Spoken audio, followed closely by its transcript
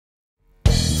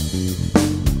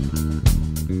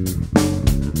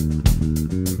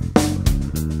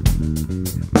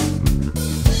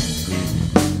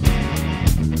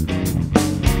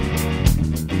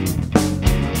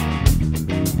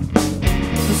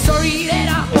sorry that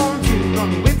I want to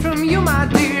run away from you, my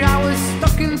dear. I was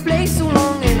stuck in place so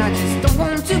long, and I just don't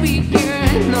want to be here,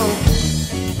 no.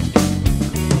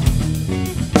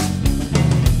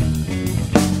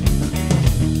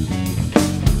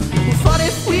 We thought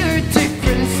if we were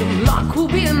different, some luck will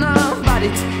be enough. But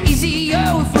it's easier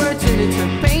with words, and it's a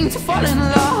pain to fall in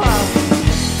love.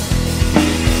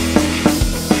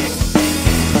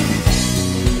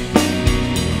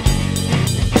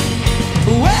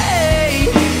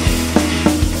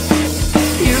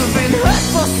 You've been hurt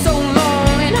for so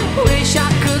long, and I wish I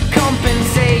could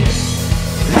compensate.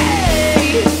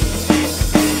 Hey,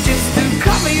 just to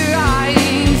cover your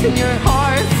eyes and your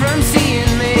heart from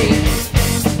seeing me.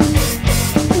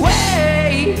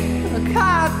 Wait, like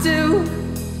I do,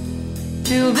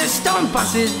 till the storm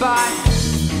passes by.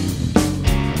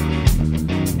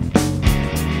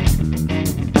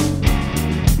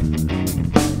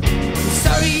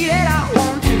 Sorry that I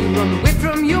want to run away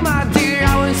from you, my dear.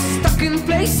 I was stuck in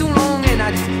place so long, and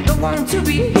I just don't want to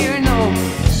be here, no.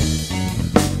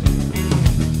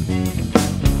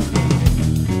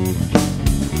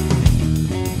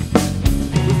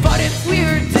 We thought if we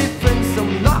were different,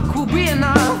 some luck will be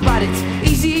enough. But it's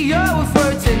easier with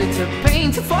words, and it's a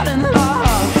pain to fall in love.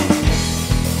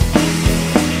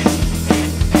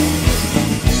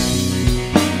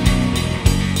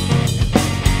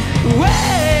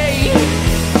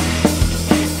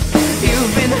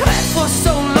 You've been hurt for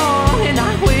so long, and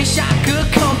I wish I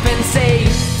could compensate.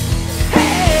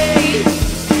 Hey,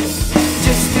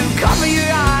 just to cover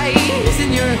your eyes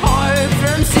and your heart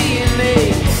from seeing me.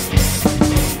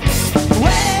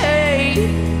 Wait,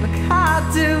 like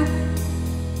I do.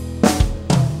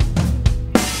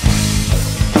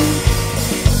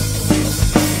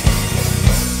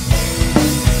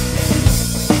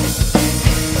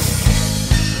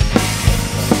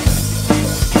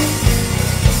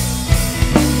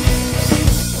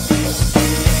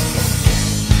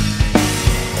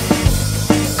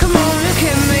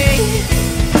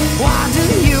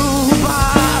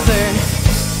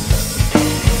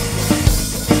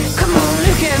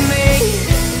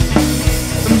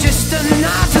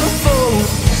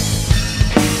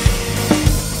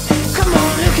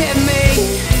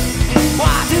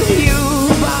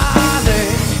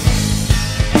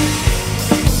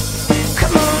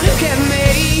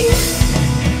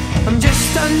 I'm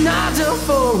just another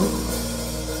fool.